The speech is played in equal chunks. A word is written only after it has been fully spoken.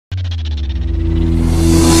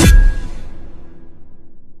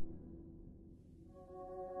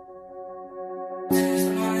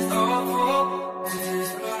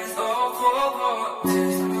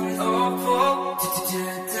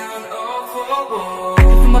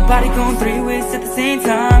Feel my body going 3 ways at the same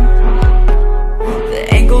time.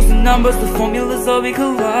 The angles, the numbers, the formulas all be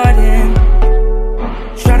colliding.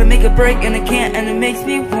 Try to make a break and I can't, and it makes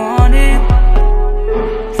me want it.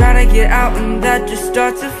 Try to get out and that just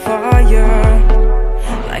starts a fire.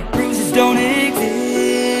 Like bruises don't exist.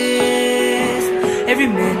 Every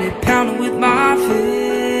minute pounding with my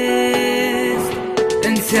fist,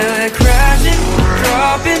 until they're crashing,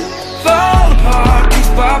 dropping, fall apart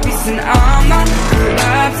piece by piece, and I'm not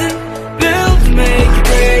collapsing. Built to make you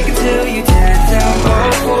break until you tear down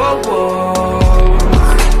all four walls,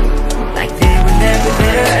 like they were never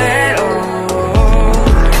there at all.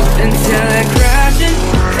 Until they're crashing,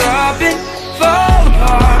 dropping, fall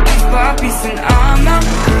apart piece by piece, and I'm not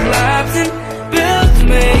collapsing. Built to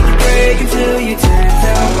make you break until you tear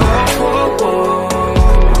down all four walls,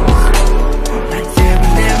 like they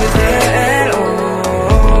were never there at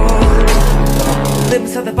all. Live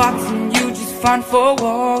inside the box and you just find four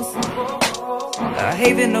walls. A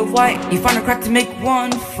haven of light, you find a crack to make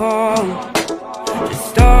one fall. Just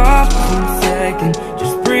stop for a second,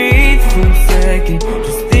 just breathe for a second,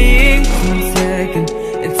 just think for a second,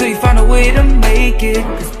 until you find a way to make it.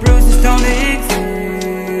 Cause bruises don't exist.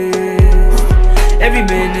 Every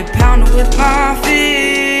minute pounding with my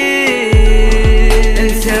fist,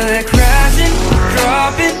 until they're crashing,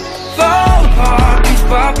 dropping, fall apart piece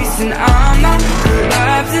by piece, and I'm not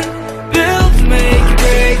collapsing. Built to make you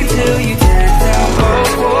break until you tear down all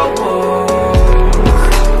four walls,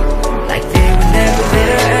 like they were never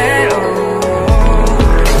there at all.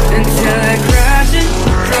 Until they're crashing,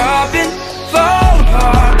 dropping, fall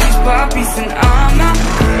apart piece by piece, and I'm not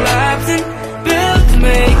collapsing. Built to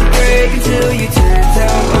make you break until you tear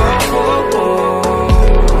down all four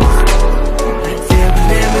walls, like they were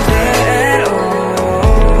never there at all.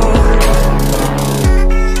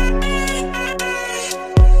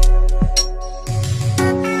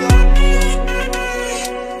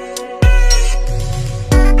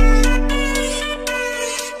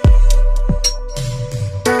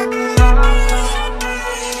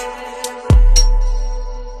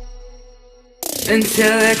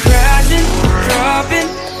 Until they're crashing, dropping,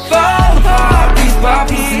 fall apart piece by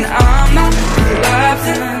piece, and I'm not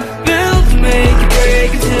collapsing. Built to make you break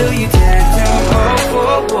until you tear down all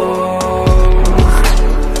four walls,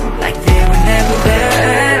 like they were never there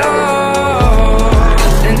at all.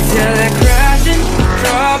 Until they're crashing,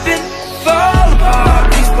 dropping, fall apart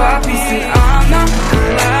piece by piece, and I'm not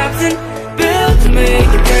collapsing. Built to make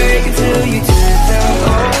you break until you tear down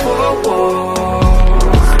all four walls.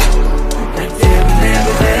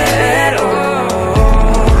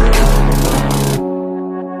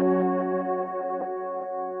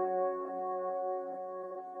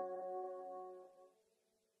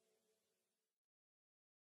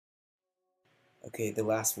 Okay, the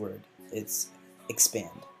last word, it's expand.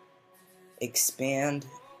 Expand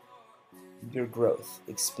your growth,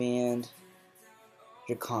 expand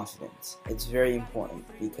your confidence. It's very important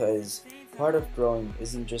because part of growing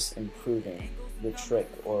isn't just improving your trick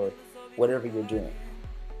or whatever you're doing.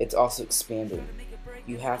 It's also expanding.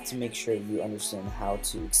 You have to make sure you understand how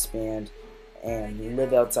to expand and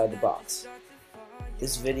live outside the box.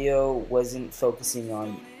 This video wasn't focusing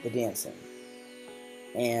on the dancing,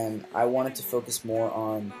 and I wanted to focus more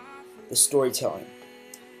on the storytelling.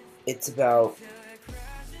 It's about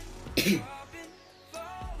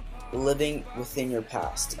living within your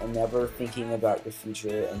past and never thinking about your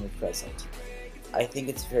future and your present. I think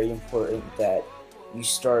it's very important that you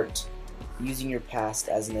start using your past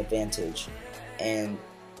as an advantage and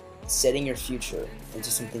setting your future into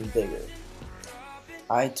something bigger.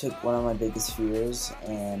 I took one of my biggest fears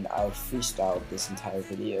and I freestyled this entire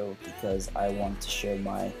video because I wanted to share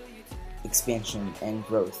my expansion and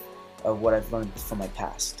growth of what I've learned from my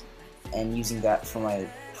past and using that for my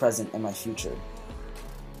present and my future.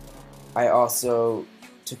 I also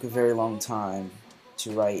took a very long time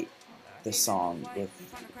to write this song with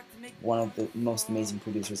one of the most amazing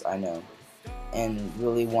producers I know, and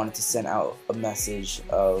really wanted to send out a message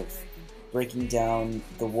of breaking down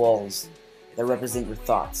the walls that represent your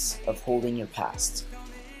thoughts, of holding your past,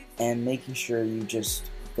 and making sure you just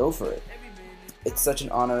go for it. It's such an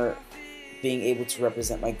honor being able to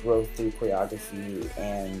represent my growth through choreography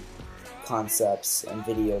and concepts and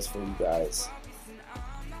videos for you guys,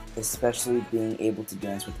 especially being able to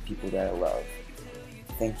dance with the people that I love.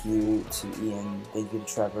 Thank you to Ian, thank you to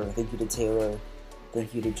Trevor, thank you to Taylor,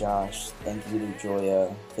 thank you to Josh, thank you to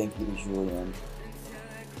Joya, thank you to Julian,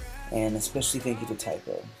 and especially thank you to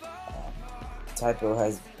Typo. Typo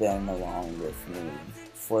has been along with me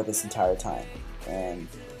for this entire time, and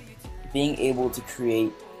being able to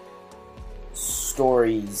create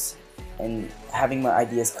stories and having my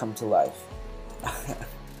ideas come to life.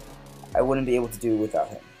 I wouldn't be able to do it without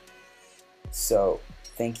him. So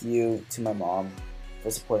thank you to my mom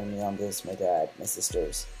for supporting me on this, my dad, my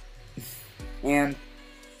sisters. And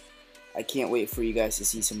I can't wait for you guys to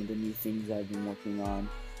see some of the new things I've been working on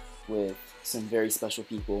with some very special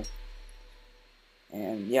people.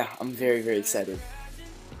 And yeah, I'm very, very excited.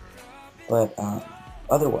 But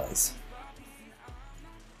otherwise,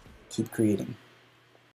 keep creating.